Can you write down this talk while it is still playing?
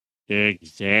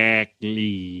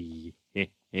Exactly.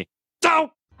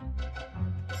 Don't!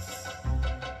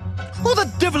 Who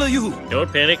the devil are you? Don't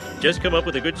panic. Just come up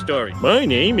with a good story. My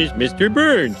name is Mr.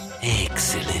 Burns.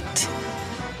 Excellent.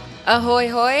 Ahoy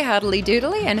hoy, howdly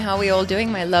doodly, and how are we all doing,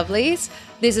 my lovelies?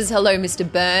 This is Hello Mr.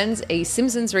 Burns, a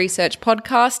Simpsons research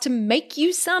podcast to make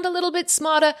you sound a little bit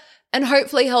smarter and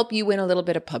hopefully help you win a little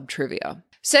bit of pub trivia.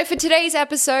 So for today's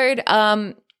episode,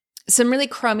 some really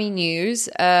crummy news.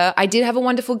 I did have a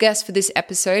wonderful guest for this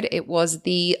episode. It was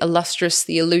the illustrious,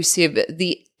 the elusive,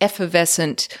 the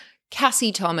effervescent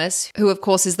Cassie Thomas, who of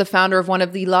course is the founder of one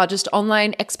of the largest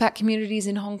online expat communities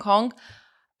in Hong Kong.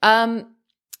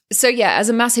 So yeah, as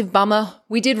a massive bummer,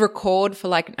 we did record for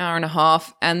like an hour and a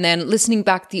half, and then listening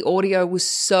back, the audio was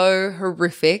so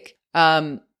horrific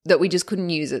that we just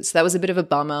couldn't use it. So that was a bit of a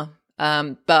bummer.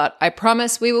 But I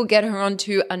promise we will get her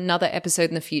onto another episode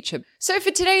in the future. So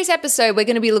for today's episode, we're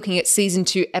going to be looking at season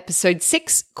 2, episode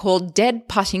 6, called Dead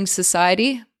Putting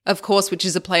Society. Of course, which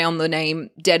is a play on the name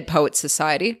Dead Poets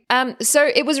Society. So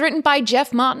it was written by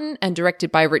Jeff Martin and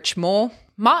directed by Rich Moore.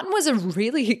 Martin was a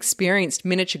really experienced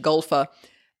miniature golfer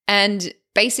and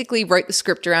basically wrote the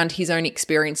script around his own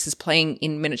experiences playing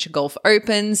in miniature golf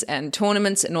opens and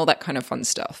tournaments and all that kind of fun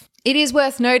stuff. It is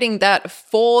worth noting that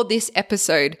for this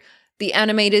episode, the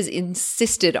animators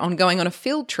insisted on going on a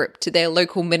field trip to their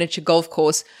local miniature golf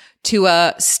course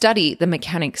to study the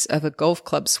mechanics of a golf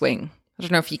club swing. I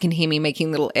don't know if you can hear me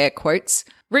making little air quotes.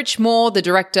 Rich Moore, the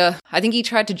director, I think he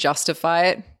tried to justify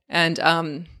it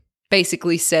and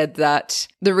basically said that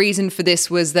the reason for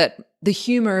this was that the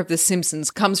humor of The Simpsons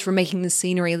comes from making the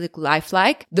scenery look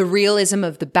lifelike. The realism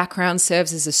of the background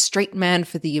serves as a straight man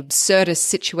for the absurdest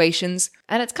situations.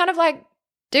 And it's kind of like,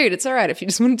 dude, it's all right if you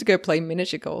just wanted to go play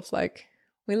miniature golf. Like,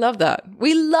 we love that.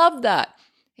 We love that.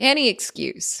 Any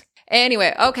excuse.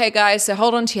 Anyway, okay, guys, so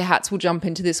hold on to your hats. We'll jump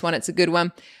into this one. It's a good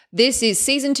one. This is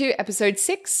season 2, episode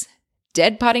 6,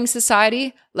 Dead Putting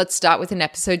Society. Let's start with an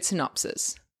episode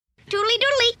synopsis. Doodly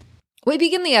doodly. We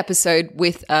begin the episode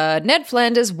with Ned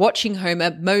Flanders watching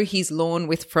Homer mow his lawn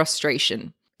with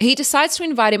frustration. He decides to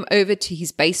invite him over to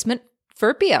his basement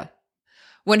for a beer.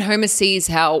 When Homer sees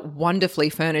how wonderfully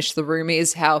furnished the room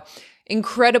is, how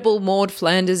incredible Maude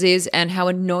Flanders is, and how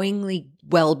annoyingly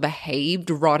well-behaved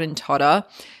Rod and Todd are,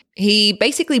 he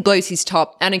basically blows his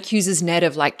top and accuses Ned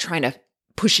of like trying to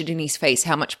push it in his face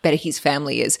how much better his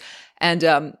family is.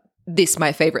 And this,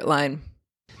 my favorite line.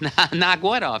 Knock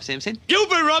what off, Simpson? You've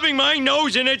been rubbing my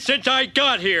nose in it since I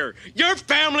got here. Your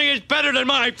family is better than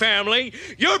my family.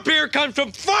 Your beer comes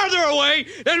from farther away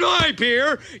than my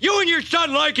beer. You and your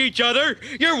son like each other.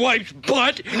 Your wife's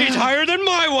butt is higher than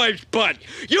my wife's butt.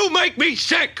 You make me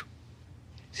sick.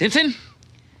 Simpson,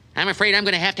 I'm afraid I'm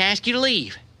going to have to ask you to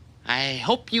leave. I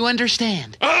hope you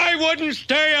understand. I wouldn't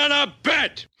stay on a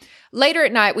bet. Later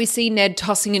at night, we see Ned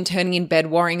tossing and turning in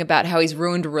bed, worrying about how he's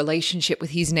ruined a relationship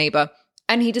with his neighbor,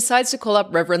 and he decides to call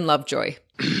up Reverend Lovejoy.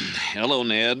 Hello,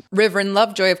 Ned. Reverend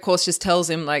Lovejoy, of course, just tells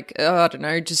him, like, I don't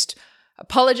know, just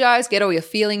apologize, get all your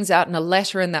feelings out in a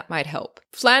letter, and that might help.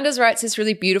 Flanders writes this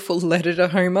really beautiful letter to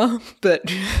Homer, but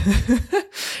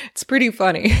it's pretty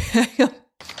funny.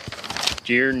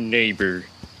 Dear neighbor.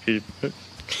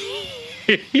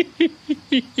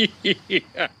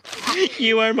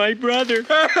 You are my brother.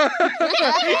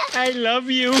 I love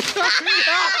you.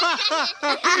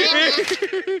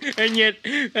 And yet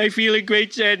I feel a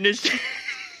great sadness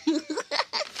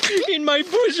in my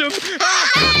bosom.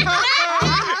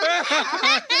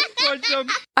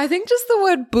 I think just the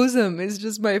word bosom is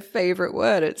just my favorite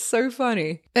word. It's so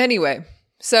funny. Anyway,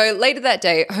 so later that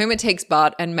day, Homer takes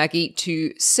Bart and Maggie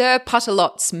to Sir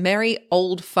Putterlot's Merry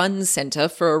Old Fun Centre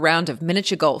for a round of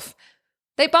miniature golf.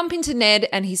 They bump into Ned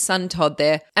and his son Todd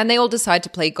there, and they all decide to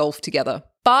play golf together.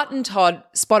 Bart and Todd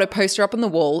spot a poster up on the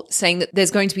wall saying that there's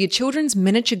going to be a children's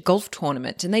miniature golf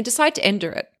tournament, and they decide to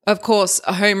enter it. Of course,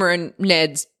 Homer and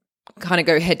Ned kind of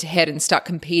go head-to-head and start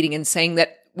competing and saying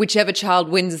that whichever child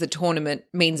wins the tournament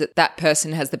means that that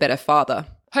person has the better father.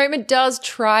 Homer does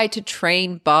try to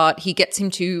train Bart. He gets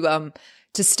him to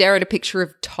stare at a picture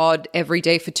of Todd every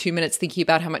day for 2 minutes, thinking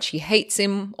about how much he hates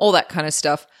him, all that kind of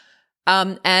stuff.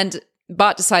 And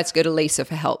Bart decides to go to Lisa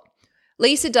for help.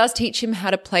 Lisa does teach him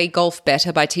how to play golf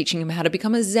better by teaching him how to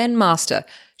become a Zen master.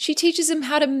 She teaches him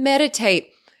how to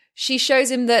meditate. She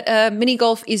shows him that mini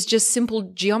golf is just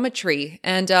simple geometry,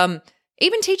 and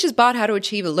even teaches Bart how to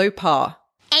achieve a low par.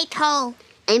 8th hole.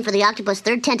 Aim for the octopus'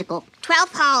 3rd tentacle.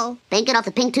 12th hole. Bank it off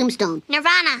the pink tombstone.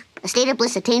 Nirvana. A state of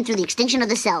bliss attained through the extinction of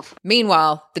the self.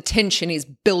 Meanwhile, the tension is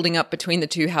building up between the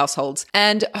two households,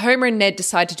 and Homer and Ned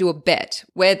decide to do a bet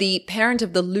where the parent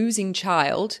of the losing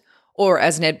child or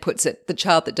as Ned puts it, the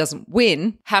child that doesn't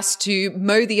win, has to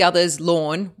mow the other's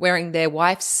lawn wearing their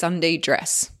wife's Sunday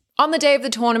dress. On the day of the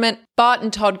tournament, Bart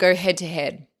and Todd go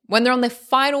head-to-head. When they're on their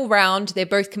final round, they're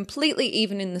both completely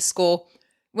even in the score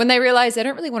when they realize they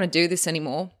don't really want to do this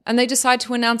anymore, and they decide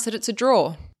to announce that it's a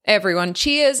draw. Everyone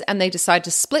cheers, and they decide to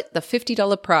split the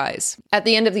 $50 prize. At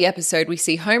the end of the episode, we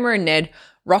see Homer and Ned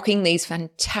rocking these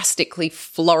fantastically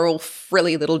floral,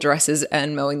 frilly little dresses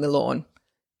and mowing the lawn.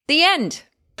 The end.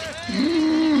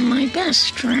 My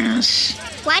best dress.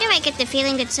 Why do I get the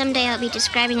feeling that someday I'll be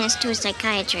describing this to a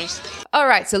psychiatrist? All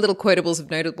right, so little quotables of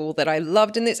notable that I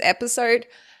loved in this episode.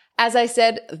 As I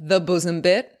said, the bosom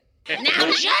bit.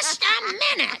 Now just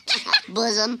a minute.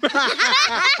 Bosom.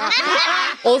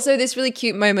 Also, this really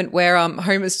cute moment where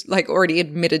Homer's already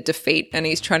admitted defeat and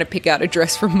he's trying to pick out a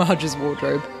dress from Marge's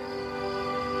wardrobe.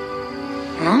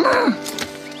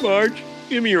 Marge,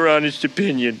 give me your honest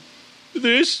opinion.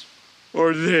 This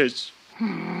or this?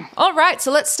 All right,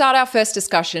 so let's start our first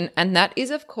discussion, and that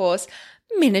is, of course,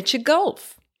 miniature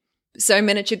golf. So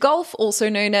miniature golf, also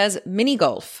known as mini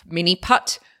golf, mini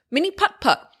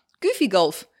putt-putt, goofy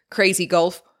golf, crazy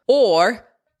golf, or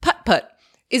putt-putt,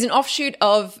 is an offshoot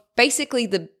of basically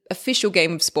the official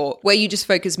game of sport where you just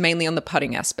focus mainly on the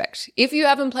putting aspect. If you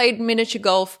haven't played miniature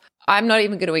golf, I'm not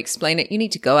even going to explain it. You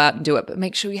need to go out and do it, but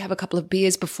make sure you have a couple of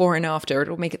beers before and after.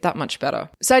 It'll make it that much better.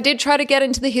 So I did try to get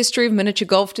into the history of miniature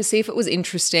golf to see if it was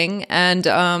interesting, and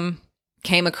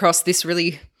came across this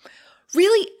really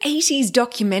 80s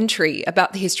documentary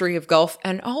about the history of golf,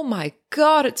 and oh my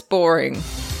God, it's boring.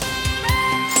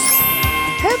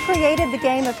 Who created the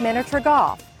game of miniature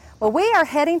golf? Well, we are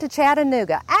heading to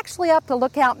Chattanooga, actually up to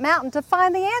Lookout Mountain, to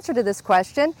find the answer to this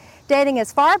question. Dating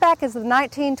as far back as the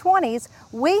 1920s,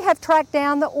 we have tracked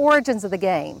down the origins of the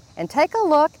game and take a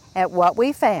look at what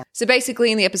we found. So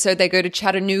basically in the episode, they go to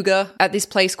Chattanooga at this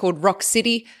place called Rock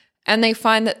City, and they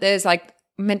find that there's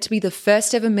meant to be the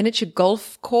first ever miniature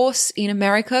golf course in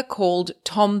America called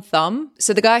Tom Thumb.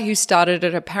 So the guy who started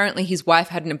it, apparently his wife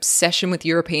had an obsession with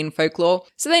European folklore.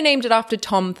 So they named it after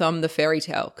Tom Thumb the fairy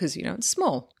tale because, it's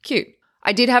small, cute.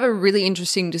 I did have a really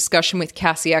interesting discussion with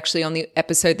Cassie actually on the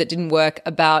episode that didn't work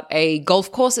about a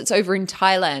golf course that's over in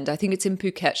Thailand. I think it's in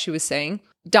Phuket, she was saying.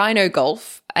 Dino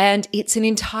Golf. And it's an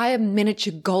entire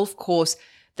miniature golf course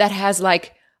that has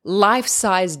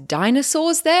life-size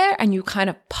dinosaurs there, and you kind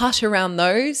of putt around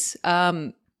those.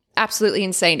 Absolutely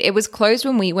insane. It was closed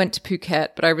when we went to Phuket,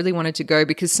 but I really wanted to go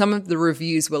because some of the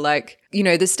reviews were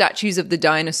the statues of the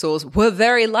dinosaurs were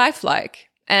very lifelike.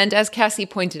 And as Cassie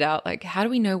pointed out, how do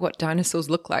we know what dinosaurs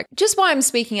look like? Just why I'm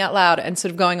speaking out loud and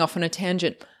sort of going off on a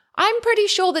tangent. I'm pretty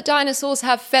sure that dinosaurs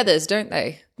have feathers, don't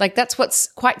they? That's what's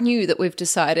quite new that we've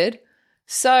decided.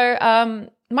 So,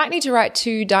 might need to write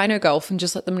to Dino Golf and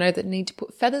just let them know that they need to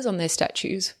put feathers on their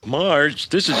statues. Marge,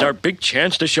 this is our big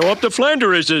chance to show up the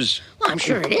Flanderses. Well, I'm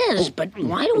sure it is, but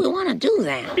why do we want to do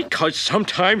that? Because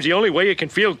sometimes the only way you can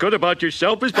feel good about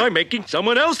yourself is by making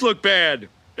someone else look bad.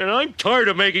 And I'm tired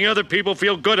of making other people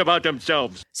feel good about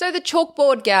themselves. So the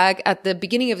chalkboard gag at the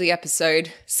beginning of the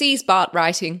episode sees Bart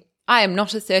writing, "I am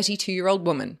not a 32-year-old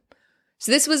woman."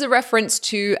 So this was a reference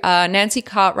to Nancy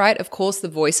Cartwright, of course, the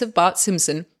voice of Bart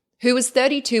Simpson, who was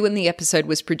 32 when the episode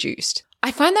was produced.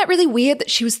 I find that really weird that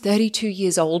she was 32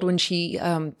 years old when she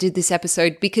did this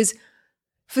episode because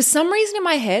for some reason in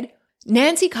my head,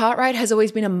 Nancy Cartwright has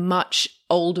always been a much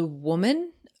older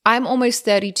woman. I'm almost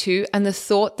 32, and the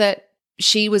thought that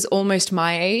she was almost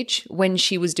my age when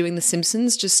she was doing The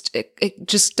Simpsons it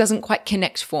just doesn't quite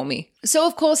connect for me. So,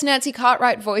 of course, Nancy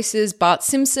Cartwright voices Bart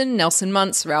Simpson, Nelson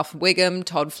Muntz, Ralph Wiggum,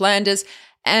 Todd Flanders,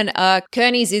 and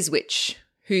Kearney Zizwich,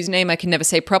 whose name I can never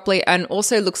say properly, and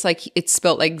also looks like it's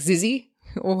spelt like Zizzy,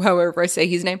 or however I say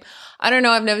his name. I don't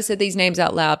know, I've never said these names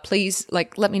out loud. Please,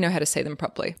 let me know how to say them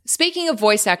properly. Speaking of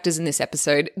voice actors in this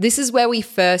episode, this is where we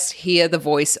first hear the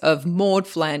voice of Maude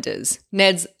Flanders,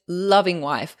 Ned's loving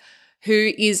wife,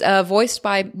 who is voiced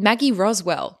by Maggie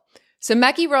Roswell. So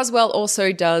Maggie Roswell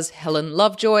also does Helen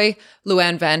Lovejoy,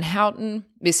 Luann Van Houten,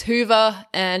 Miss Hoover,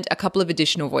 and a couple of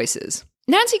additional voices.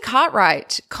 Nancy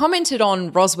Cartwright commented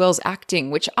on Roswell's acting,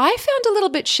 which I found a little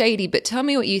bit shady, but tell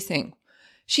me what you think.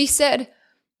 She said,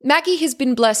 "Maggie has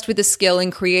been blessed with a skill in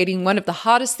creating one of the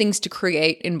hardest things to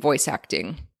create in voice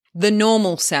acting, the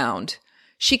normal sound.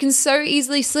 She can so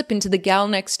easily slip into the gal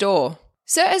next door."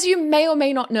 So as you may or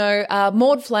may not know,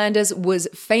 Maude Flanders was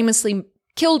famously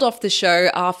killed off the show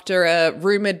after a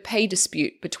rumoured pay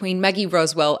dispute between Maggie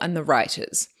Roswell and the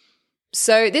writers.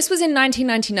 So this was in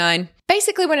 1999.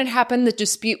 Basically when it happened, the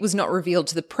dispute was not revealed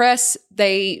to the press.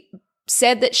 They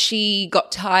said that she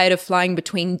got tired of flying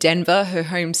between Denver, her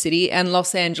home city, and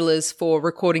Los Angeles for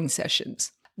recording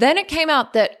sessions. Then it came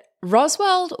out that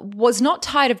Roswell was not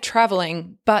tired of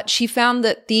traveling, but she found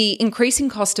that the increasing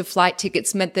cost of flight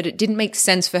tickets meant that it didn't make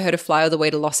sense for her to fly all the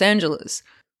way to Los Angeles.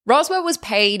 Roswell was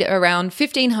paid around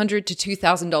 $1,500 to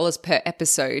 $2,000 per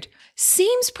episode.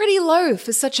 Seems pretty low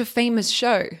for such a famous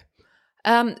show.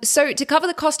 So to cover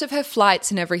the cost of her flights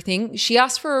and everything, she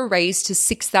asked for a raise to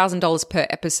 $6,000 per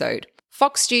episode.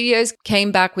 Fox Studios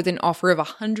came back with an offer of a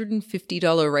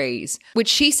 $150 raise, which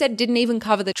she said didn't even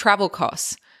cover the travel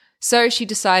costs. So she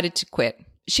decided to quit.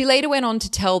 She later went on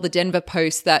to tell the Denver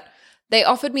Post that they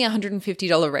offered me a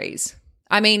 $150 raise.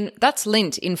 I mean, that's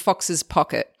lint in Fox's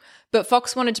pocket. But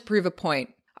Fox wanted to prove a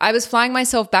point. I was flying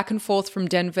myself back and forth from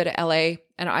Denver to LA,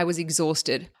 and I was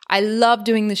exhausted. I loved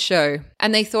doing the show,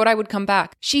 and they thought I would come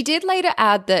back. She did later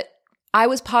add that I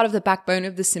was part of the backbone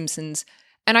of The Simpsons,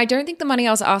 and I don't think the money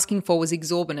I was asking for was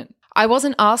exorbitant. I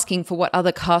wasn't asking for what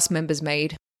other cast members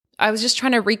made. I was just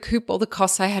trying to recoup all the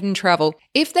costs I had in travel.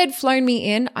 If they'd flown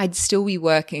me in, I'd still be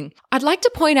working. I'd like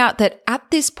to point out that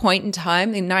at this point in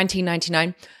time, in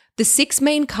 1999, the 6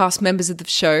 main cast members of the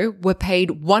show were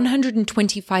paid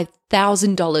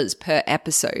 $125,000 per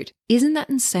episode. Isn't that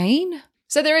insane?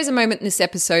 So there is a moment in this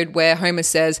episode where Homer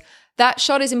says, "That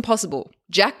shot is impossible.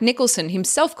 Jack Nicholson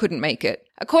himself couldn't make it."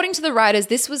 According to the writers,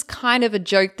 this was kind of a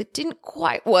joke that didn't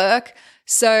quite work.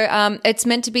 So it's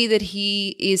meant to be that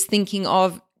he is thinking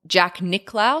of Jack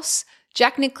Nicklaus.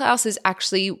 Jack Nicklaus is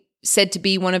actually said to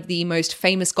be one of the most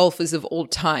famous golfers of all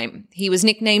time. He was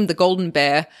nicknamed the Golden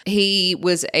Bear. He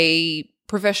was a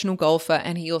professional golfer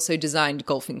and he also designed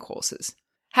golfing courses.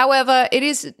 However, it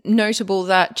is notable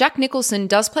that Jack Nicholson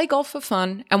does play golf for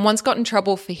fun and once got in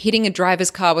trouble for hitting a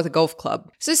driver's car with a golf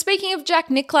club. So speaking of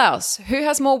Jack Nicklaus, who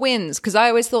has more wins? Because I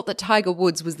always thought that Tiger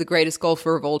Woods was the greatest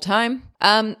golfer of all time.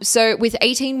 So with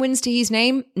 18 wins to his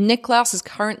name, Nicklaus is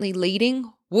currently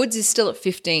leading. Woods is still at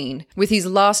 15, with his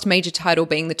last major title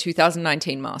being the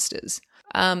 2019 Masters.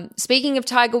 Speaking of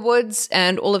Tiger Woods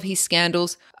and all of his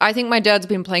scandals, I think my dad's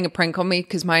been playing a prank on me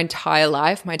because my entire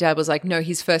life, my dad was like, no,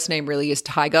 his first name really is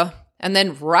Tiger. And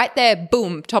then right there,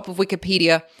 boom, top of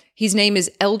Wikipedia, his name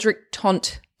is Eldrick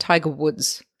Taunt Tiger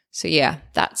Woods. So yeah,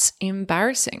 that's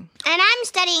embarrassing. And I'm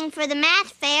studying for the math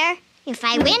fair. If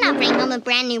I win, I'll bring home a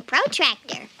brand new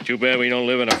protractor. Too bad we don't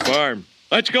live on a farm.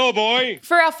 Let's go, boy!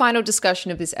 For our final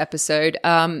discussion of this episode,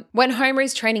 when Homer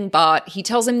is training Bart, he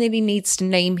tells him that he needs to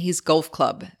name his golf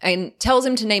club and tells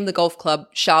him to name the golf club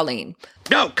Charlene.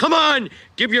 No, come on!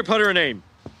 Give your putter a name.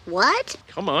 What?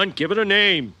 Come on, give it a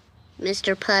name.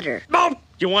 Mr. Putter. Oh,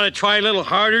 you want to try a little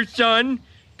harder, son?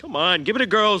 Come on, give it a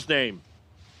girl's name.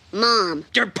 Mom.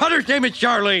 Your putter's name is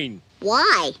Charlene.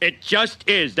 Why? It just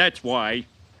is, that's why.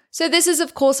 So this is,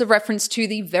 of course, a reference to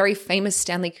the very famous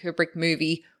Stanley Kubrick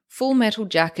movie Full Metal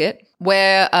Jacket,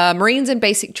 where Marines in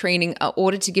basic training are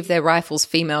ordered to give their rifles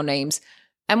female names,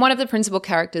 and one of the principal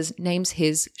characters names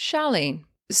his Charlene.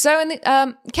 So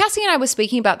Cassie and I were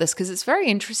speaking about this because it's very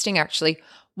interesting, actually.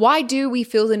 Why do we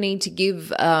feel the need to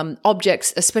give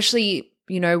objects, especially,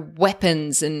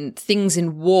 weapons and things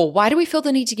in war, why do we feel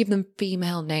the need to give them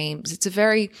female names? It's a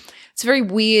very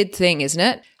weird thing, isn't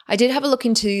it? I did have a look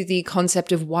into the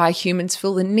concept of why humans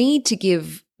feel the need to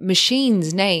give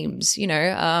machines names.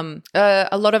 A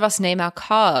lot of us name our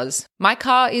cars. My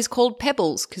car is called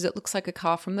Pebbles because it looks like a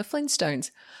car from the Flintstones.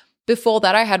 Before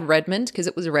that, I had Redmond because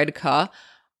it was a red car.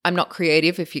 I'm not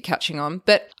creative if you're catching on,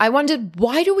 but I wondered,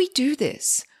 why do we do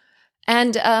this?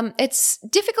 And it's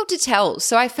difficult to tell.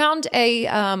 So I found a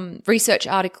research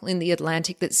article in The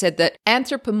Atlantic that said that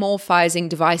anthropomorphizing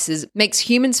devices makes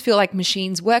humans feel like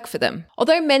machines work for them.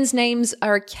 Although men's names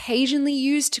are occasionally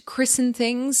used to christen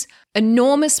things,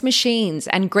 enormous machines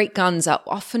and great guns are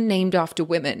often named after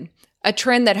women. A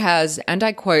trend that has, and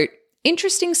I quote,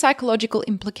 interesting psychological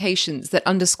implications that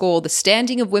underscore the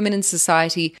standing of women in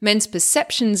society, men's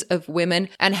perceptions of women,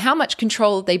 and how much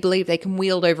control they believe they can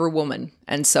wield over a woman,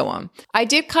 and so on. I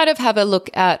did kind of have a look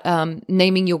at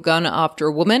naming your gun after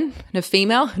a woman and a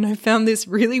female, and I found this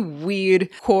really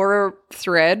weird Quora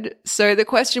thread. So the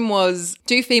question was,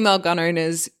 do female gun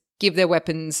owners give their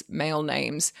weapons male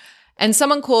names? And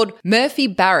someone called Murphy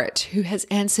Barrett, who has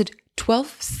answered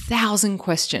 12,000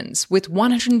 questions with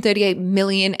 138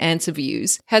 million answer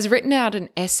views, has written out an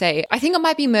essay. I think it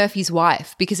might be Murphy's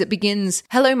wife because it begins,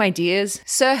 "Hello, my dears.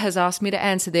 Sir has asked me to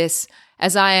answer this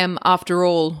as I am, after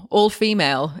all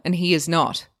female, and he is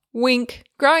not. Wink.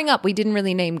 Growing up, we didn't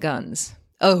really name guns.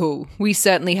 Oh, we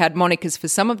certainly had monikers for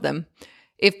some of them.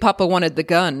 If Papa wanted the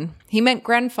gun, he meant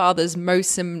grandfather's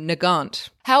Mosum Nagant.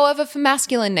 However, for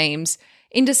masculine names,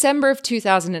 in December of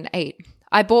 2008,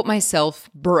 I bought myself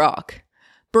Barack.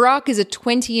 Barack is a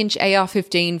 20-inch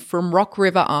AR-15 from Rock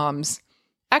River Arms.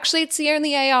 Actually, it's the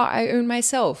only AR I own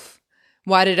myself.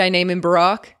 Why did I name him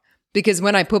Barack? Because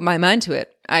when I put my mind to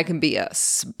it, I can be a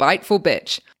spiteful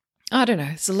bitch. I don't know.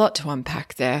 There's a lot to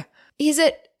unpack there. Is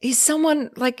that a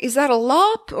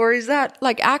LARP? Or is that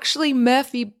like actually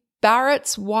Murphy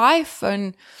Barrett's wife?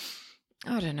 And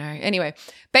I don't know. Anyway,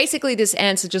 basically this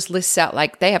answer just lists out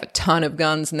like they have a ton of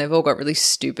guns and they've all got really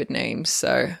stupid names.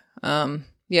 So,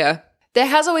 yeah. There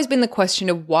has always been the question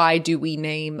of why do we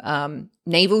name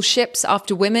naval ships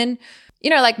after women? You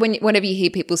know, like whenever you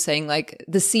hear people saying like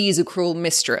the sea is a cruel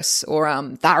mistress or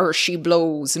there she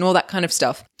blows and all that kind of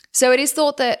stuff. So it is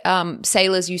thought that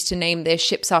sailors used to name their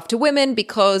ships after women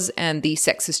because, and the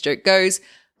sexist joke goes,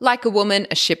 like a woman,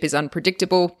 a ship is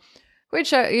unpredictable.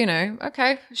 Which,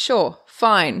 okay, sure,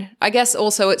 fine. I guess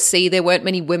also at sea there weren't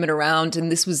many women around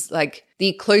and this was like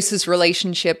the closest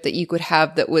relationship that you could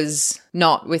have that was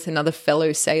not with another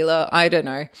fellow sailor. I don't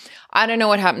know. I don't know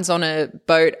what happens on a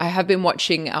boat. I have been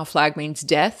watching Our Flag Means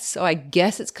Death, so I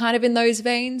guess it's kind of in those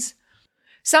veins.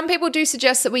 Some people do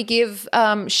suggest that we give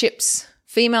ships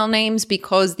female names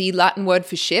because the Latin word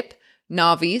for ship,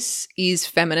 navis, is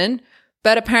feminine.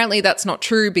 But apparently that's not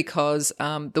true because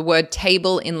the word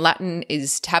table in Latin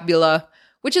is tabula,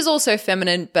 which is also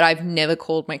feminine, but I've never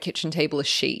called my kitchen table a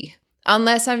she.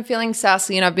 Unless I'm feeling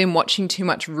sassy and I've been watching too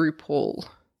much RuPaul.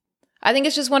 I think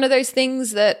it's just one of those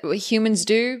things that humans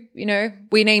do, you know.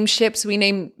 We name ships, we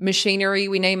name machinery,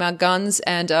 we name our guns,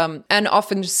 and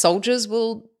often soldiers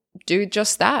will do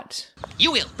just that.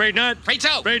 You will. Afraid not. Afraid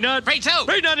so. Afraid not. Afraid so.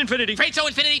 Afraid not, Infinity. Afraid so,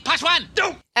 Infinity. +1.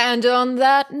 No. And on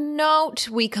that note,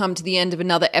 we come to the end of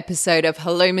another episode of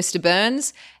Hello, Mr.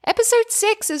 Burns, episode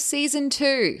 6 of season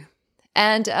 2.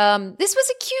 And this was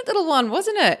a cute little one,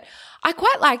 wasn't it? I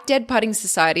quite liked Dead Putting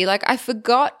Society. Like, I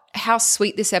forgot how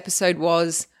sweet this episode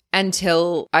was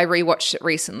until I rewatched it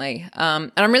recently.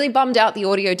 And I'm really bummed out the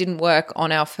audio didn't work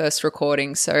on our first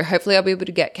recording. So hopefully I'll be able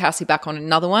to get Cassie back on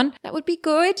another one. That would be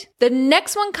good. The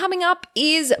next one coming up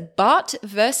is Bart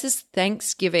versus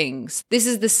Thanksgivings. This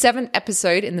is the 7th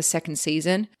episode in the 2nd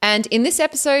season. And in this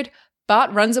episode,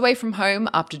 Bart runs away from home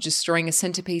after destroying a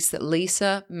centerpiece that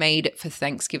Lisa made for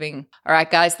Thanksgiving. All right,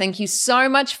 guys, thank you so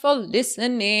much for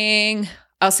listening.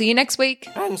 I'll see you next week.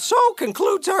 And so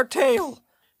concludes our tale.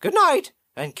 Good night,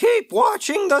 and keep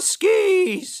watching the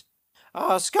skies.